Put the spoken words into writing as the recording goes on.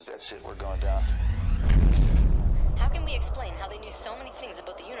That's it, we're going down. How can we explain how they knew so many things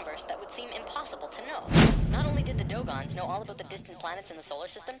about the universe that would seem impossible to know? Not only did the Dogons know all about the distant planets in the solar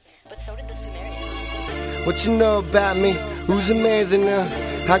system, but so did the Sumerians. What you know about me? Who's the man's in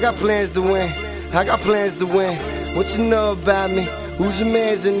there? I got plans to win. I got plans to win. What you know about me? Who's the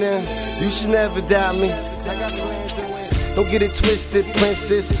man's in there? You should never doubt me. I got plans to win. Don't get it twisted,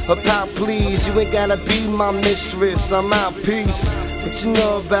 princess. About please, you ain't gotta be my mistress. I'm out, peace. What you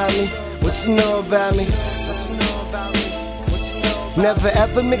know about me? What you know about me? Never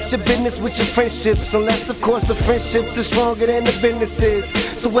ever mix your business with your friendships, unless of course the friendships are stronger than the businesses.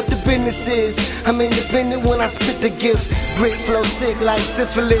 So what the business is, I'm independent when I spit the gift. Grit flow sick like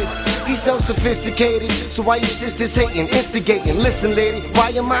syphilis. He's so sophisticated, so why you sisters hating, instigating? Listen lady, why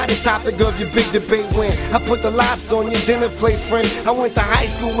am I the topic of your big debate when I put the lobster on your dinner plate, friend? I went to high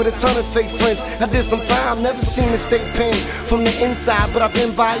school with a ton of fake friends. I did some time, never seen a state pen from the inside, but I've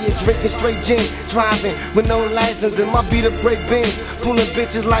been by it drinking straight gin, driving with no license in my beat up break Benz. Pulling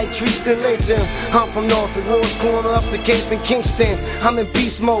bitches like Tristan Latham. I'm from Norfolk, Ward's Corner up to Cape and Kingston. I'm in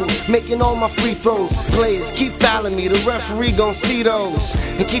beast mode, making all my free throws. Players keep fouling me, the referee gon' see those.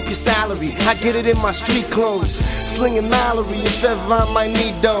 And keep your salary, I get it in my street clothes. Slinging Mallory if ever I might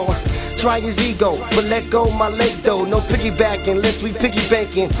need dough. Try his ego, but let go my leg though. No piggybacking, unless we piggy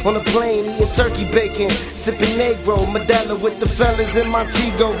banking. On a plane, eating turkey bacon. Sipping Negro, Modelo with the fellas in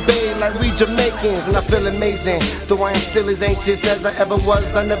Montego Bay. Like we Jamaicans, and I feel amazing. Though I am still as anxious as I ever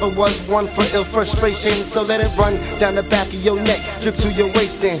was. I never was one for ill frustration. So let it run down the back of your neck, drip to your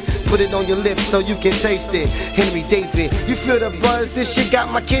waist and put it on your lips so you can taste it. Henry David, you feel the buzz, this shit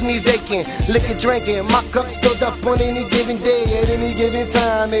got my kidneys aching. Liquor drinking, my cup's filled up on any given day. At any given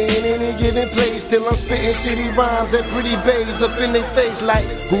time, in any given place. Still I'm spitting shitty rhymes at pretty babes up in their face like,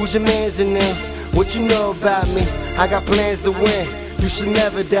 who's your man's in there? What you know about me? I got plans to win. You should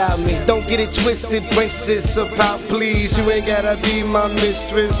never doubt me. Don't get it twisted, princess. About please, you ain't gotta be my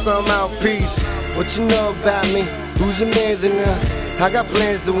mistress. I'm out, peace. What you know about me? Who's your man's in there? I got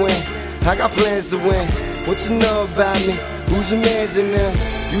plans to win. I got plans to win. What you know about me? Who's your man's in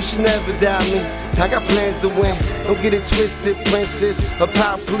there? You should never doubt me. I got plans to win. Don't get it twisted, princess.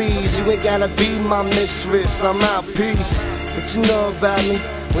 About please, you ain't gotta be my mistress. I'm out, peace. What you know about me?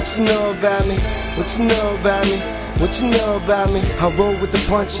 What you know about me? What you know about me? What you know about me? I roll with the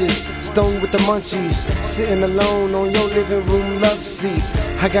punches, stone with the munchies. Sitting alone on your living room love seat.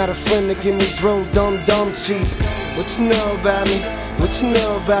 I got a friend that give me dro dumb cheap. What you know about me? What you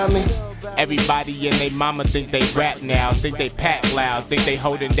know about me? Everybody and they mama think they rap now, think they pack loud, think they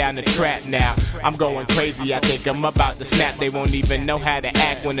holding down the trap now. I'm going crazy, I think I'm about to snap. They won't even know how to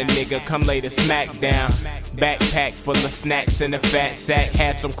act when a nigga come lay the smack down. Backpack full of snacks in a fat sack.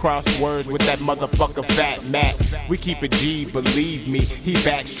 Had some crosswords with that motherfucker Fat Mac. We keep it G, believe me. He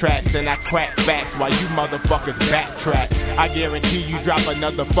backtracks and I crack facts while you motherfuckers backtrack. I guarantee you drop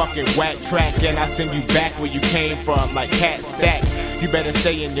another fucking whack track and I send you back where you came from like cat stack. You better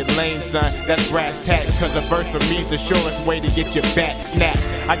stay in your lane, son, that's brass tacks. Cause a verse for me's the surest way to get your back snapped.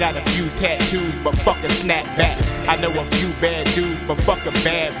 I got a few tattoos, but fuck a snapback. I know a few bad dudes, but fuck a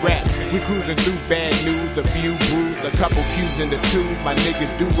bad rap. We cruising through bad news, a few brews, a couple cues in the tube. My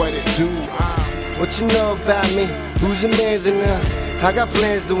niggas do what it do. What you know about me? Who's your man's in there? I got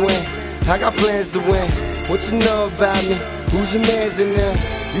plans to win. I got plans to win. What you know about me? Who's your man's in there?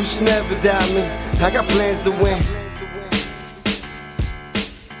 You should never doubt me. I got plans to win.